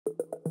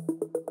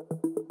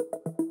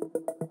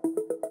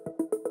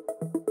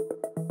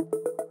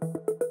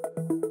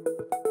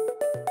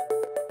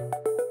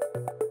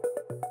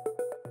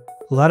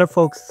A lot of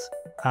folks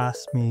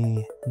ask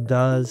me,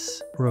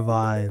 does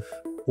Reviv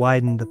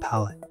widen the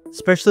palate?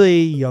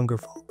 Especially younger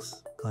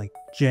folks, like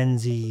Gen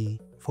Z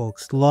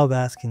folks love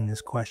asking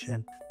this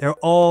question. They're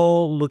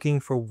all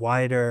looking for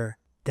wider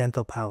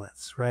dental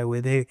palates, right?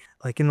 Where they,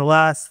 like in the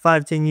last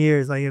 5-10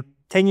 years, like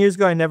 10 years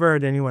ago, I never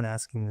heard anyone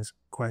asking this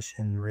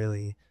question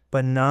really.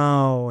 But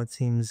now it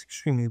seems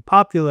extremely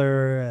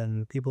popular,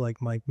 and people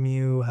like Mike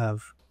Mew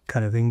have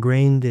kind of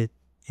ingrained it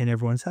in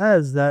everyone's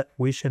heads that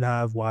we should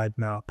have wide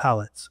mouth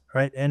palates,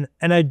 right? And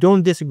I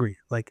don't disagree.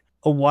 Like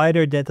a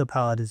wider dental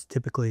palate is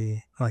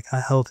typically like a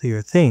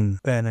healthier thing,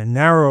 and a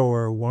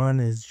narrower one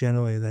is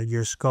generally that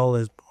your skull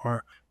is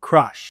more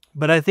crushed.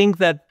 But I think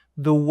that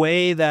the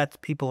way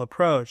that people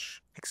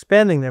approach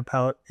expanding their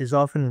palate is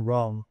often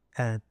wrong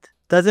and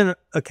doesn't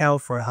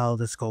account for how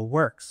the skull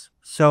works.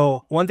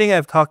 So one thing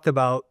I've talked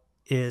about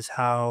is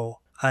how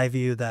I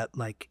view that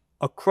like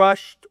a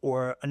crushed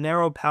or a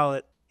narrow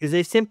palate is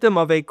a symptom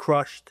of a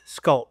crushed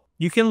skull.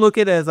 You can look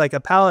at it as like a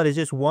palate is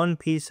just one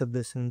piece of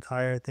this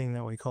entire thing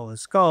that we call a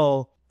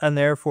skull. And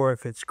therefore,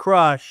 if it's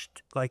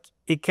crushed, like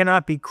it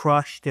cannot be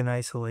crushed in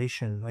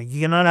isolation. Like you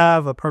cannot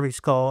have a perfect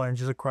skull and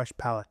just a crushed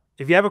palate.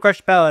 If you have a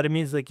crushed palate, it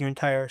means like your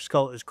entire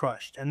skull is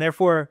crushed. And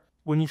therefore,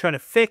 when you try to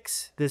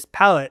fix this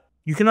palate,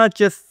 you cannot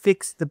just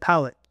fix the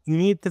palate. You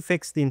need to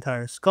fix the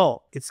entire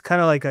skull. It's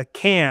kind of like a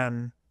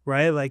can,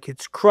 right? Like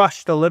it's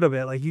crushed a little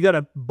bit. Like you got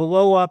to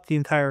blow up the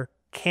entire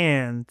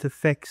can to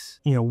fix,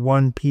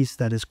 one piece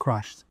that is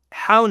crushed.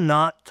 How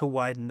not to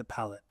widen the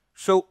palate?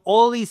 So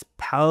all these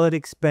palate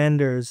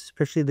expanders,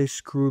 especially the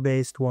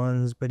screw-based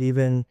ones, but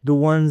even the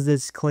ones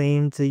that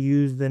claim to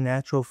use the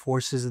natural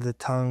forces of the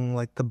tongue,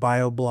 like the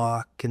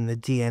BioBlock and the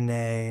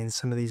DNA and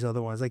some of these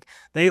other ones, like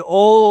they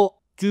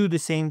all do the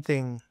same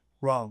thing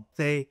wrong.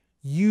 They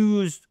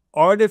use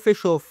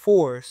artificial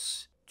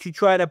force to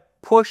try to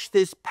push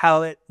this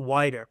palate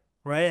wider,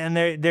 right?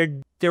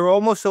 And they're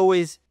almost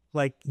always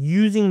like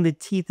using the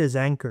teeth as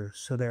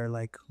anchors. So they're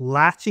like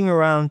latching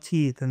around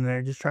teeth and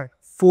they're just trying to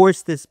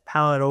force this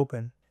palate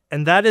open.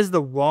 And that is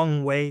the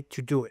wrong way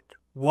to do it.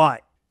 Why?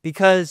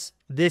 Because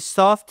this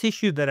soft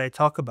tissue that I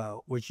talk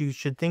about, which you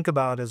should think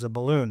about as a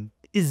balloon,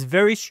 is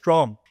very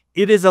strong.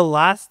 It is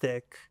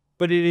elastic,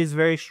 but it is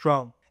very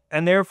strong.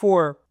 And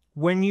therefore,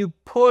 when you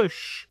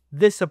push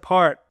this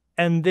apart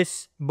and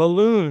this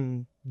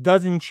balloon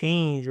doesn't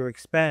change or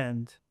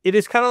expand, it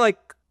is kind of like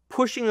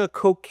pushing a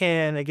Coke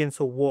can against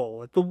a wall.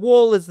 Like the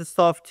wall is the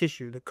soft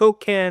tissue. The Coke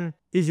can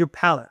is your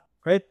palate,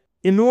 right?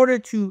 In order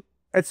to,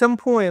 at some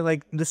point,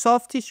 like the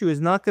soft tissue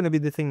is not going to be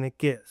the thing that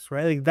gives,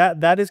 right? Like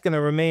that is going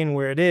to remain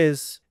where it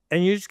is.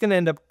 And you're just going to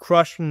end up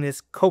crushing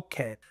this Coke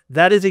can.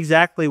 That is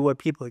exactly what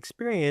people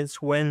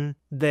experience when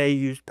they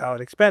use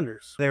palate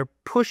expanders. They're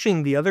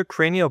pushing the other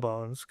cranial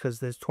bones, because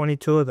there's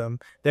 22 of them.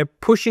 They're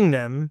pushing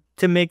them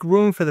to make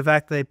room for the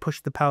fact that they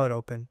push the palate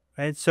open.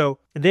 Right? So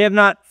they have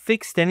not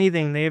fixed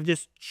anything. They have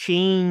just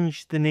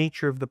changed the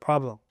nature of the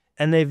problem.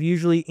 And they've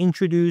usually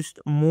introduced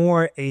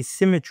more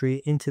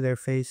asymmetry into their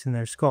face and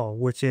their skull,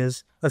 which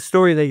is a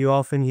story that you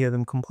often hear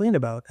them complain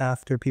about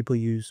after people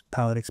use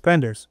palate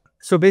expanders.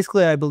 So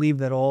basically, I believe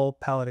that all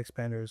palate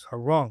expanders are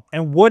wrong.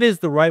 And what is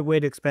the right way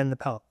to expand the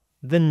palate?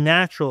 The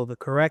natural, the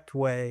correct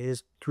way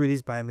is through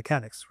these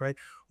biomechanics, right?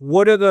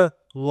 What are the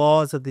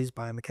laws of these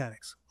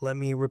biomechanics? Let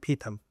me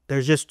repeat them.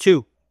 There's just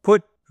two.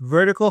 Put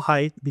vertical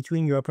height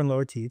between your upper and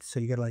lower teeth. So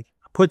you gotta like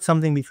put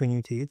something between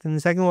your teeth. And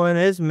the second one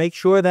is make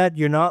sure that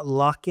you're not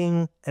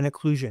locking an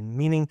occlusion,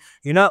 meaning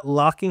you're not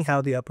locking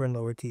how the upper and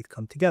lower teeth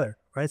come together,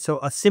 right? So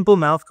a simple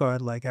mouth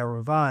guard like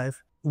our Reviv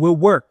will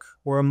work,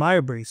 or a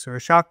Myobrace or a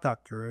shock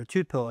doctor or a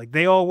tooth pill. Like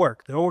they all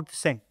work. They all work the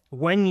same.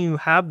 When you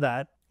have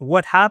that,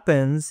 what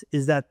happens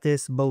is that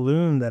this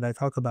balloon that I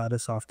talk about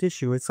is soft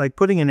tissue. It's like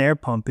putting an air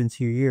pump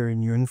into your ear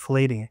and you're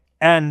inflating it.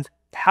 And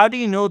how do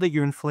you know that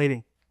you're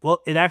inflating? Well,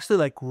 it actually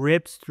like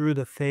rips through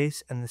the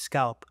face and the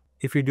scalp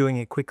if you're doing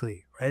it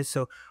quickly, right?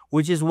 So,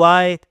 which is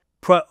why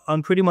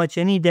on pretty much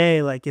any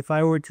day, like if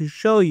I were to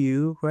show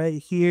you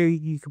right here,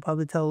 you could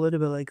probably tell a little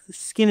bit like the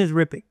skin is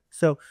ripping.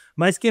 So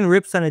my skin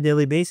rips on a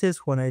daily basis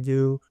when I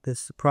do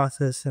this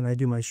process and I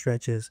do my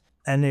stretches,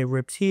 and it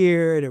rips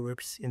here and it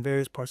rips in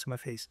various parts of my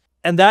face.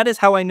 And that is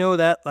how I know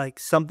that like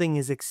something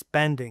is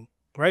expanding,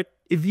 right?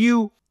 If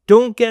you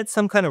don't get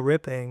some kind of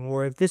ripping,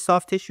 or if this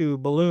soft tissue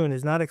balloon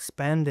is not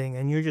expanding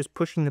and you're just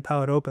pushing the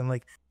palate open,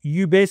 like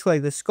you basically,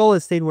 like the skull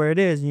has stayed where it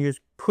is and you're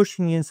just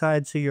pushing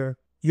inside. So you're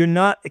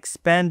not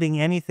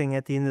expanding anything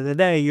at the end of the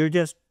day. You're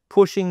just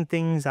pushing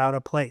things out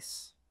of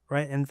place,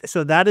 right? And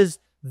so that is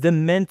the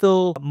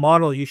mental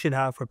model you should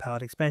have for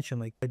palate expansion.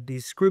 Like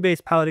these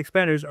screw-based palate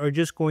expanders are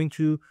just going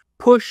to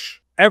push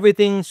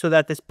everything so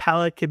that this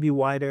palate could be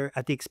wider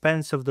at the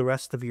expense of the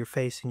rest of your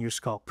face and your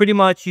skull. Pretty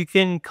much you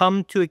can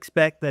come to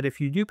expect that if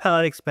you do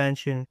palate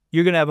expansion,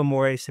 you're going to have a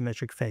more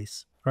asymmetric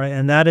face. right?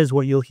 And that is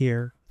what you'll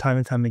hear time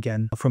and time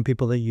again from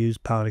people that use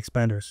palate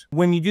expanders.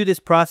 When you do this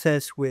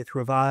process with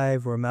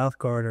Reviv or mouth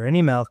guard or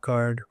any mouth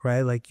guard,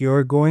 right, like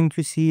you're going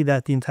to see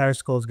that the entire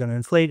skull is going to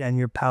inflate and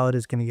your palate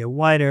is going to get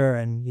wider.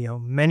 And, you know,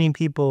 many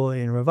people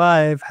in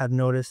Reviv have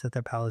noticed that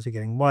their palates are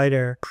getting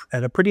wider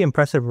at a pretty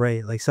impressive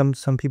rate. Like some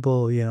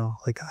people, you know,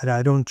 like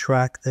I don't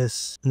track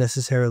this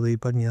necessarily,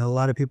 but, you know, a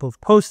lot of people have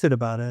posted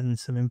about it and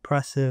some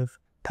impressive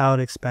palate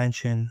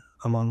expansion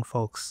among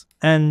folks.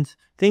 And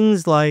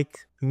things like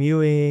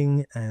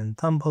mewing and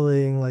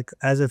tumbling, like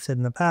as I've said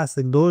in the past,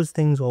 like those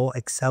things all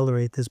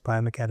accelerate this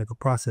biomechanical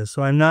process.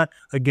 So I'm not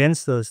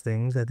against those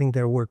things. I think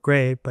they work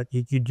great, but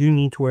you do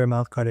need to wear a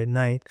mouth guard at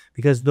night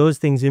because those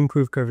things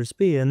improve curve of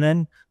Spee. And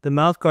then the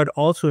mouth guard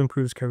also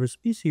improves curve of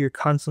Spee, so you're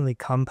constantly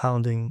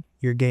compounding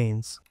your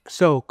gains.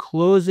 So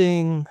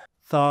closing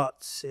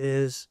thoughts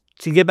is,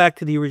 to get back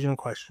to the original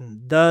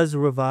question, does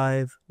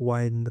Reviv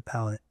widen the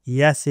palate?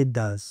 Yes, it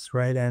does,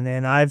 right?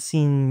 And I've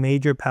seen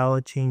major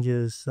palate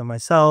changes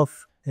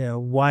myself, you know,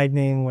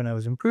 widening when I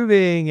was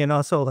improving and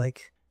also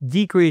like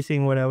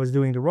decreasing when I was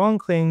doing the wrong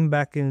thing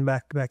back in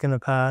the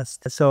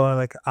past. So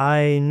like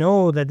I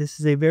know that this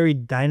is a very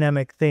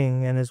dynamic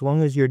thing, and as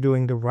long as you're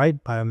doing the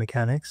right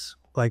biomechanics,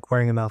 like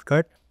wearing a mouth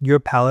guard, your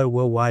palate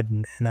will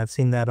widen. And I've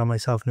seen that on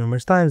myself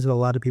numerous times, but a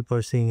lot of people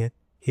are seeing it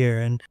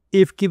here. And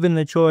if given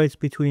the choice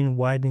between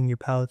widening your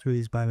palate through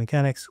these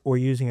biomechanics or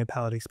using a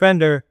palate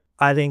expander,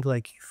 I think,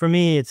 like, for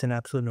me, it's an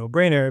absolute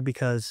no-brainer,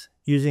 because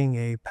using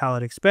a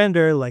palate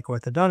expander like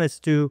orthodontists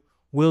do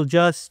will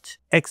just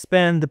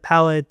expand the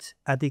palate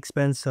at the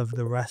expense of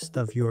the rest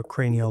of your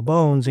cranial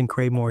bones and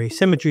create more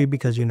asymmetry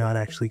because you're not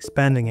actually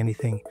expanding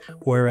anything.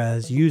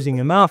 Whereas using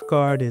a mouth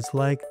guard is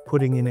like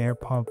putting an air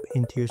pump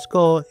into your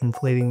skull,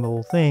 inflating the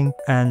whole thing,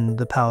 and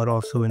the palate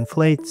also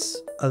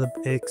inflates,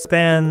 it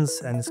expands,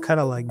 and it's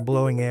kind of like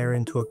blowing air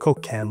into a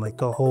Coke can. Like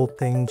the whole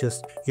thing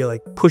just, you're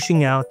like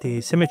pushing out the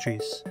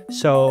asymmetries.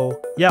 So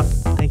yeah,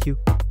 thank you.